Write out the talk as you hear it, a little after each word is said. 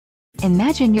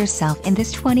Imagine yourself in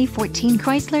this 2014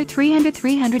 Chrysler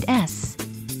 300/300S.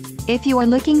 If you are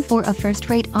looking for a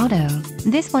first-rate auto,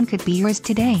 this one could be yours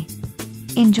today.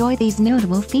 Enjoy these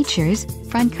notable features: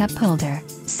 front cup holder,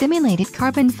 simulated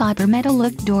carbon fiber metal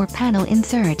look door panel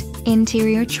insert,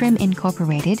 interior trim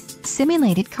incorporated,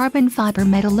 simulated carbon fiber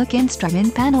metal look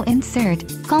instrument panel insert,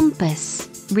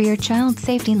 compass, rear child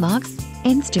safety locks,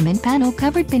 instrument panel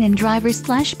covered bin and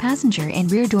driver/passenger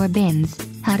and rear door bins,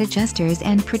 hot adjusters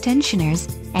and pretensioners,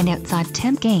 and outside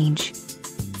temp gauge.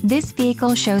 This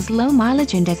vehicle shows low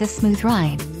mileage and has a smooth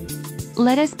ride.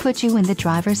 Let us put you in the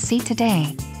driver's seat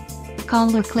today.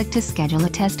 Call or click to schedule a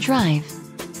test drive.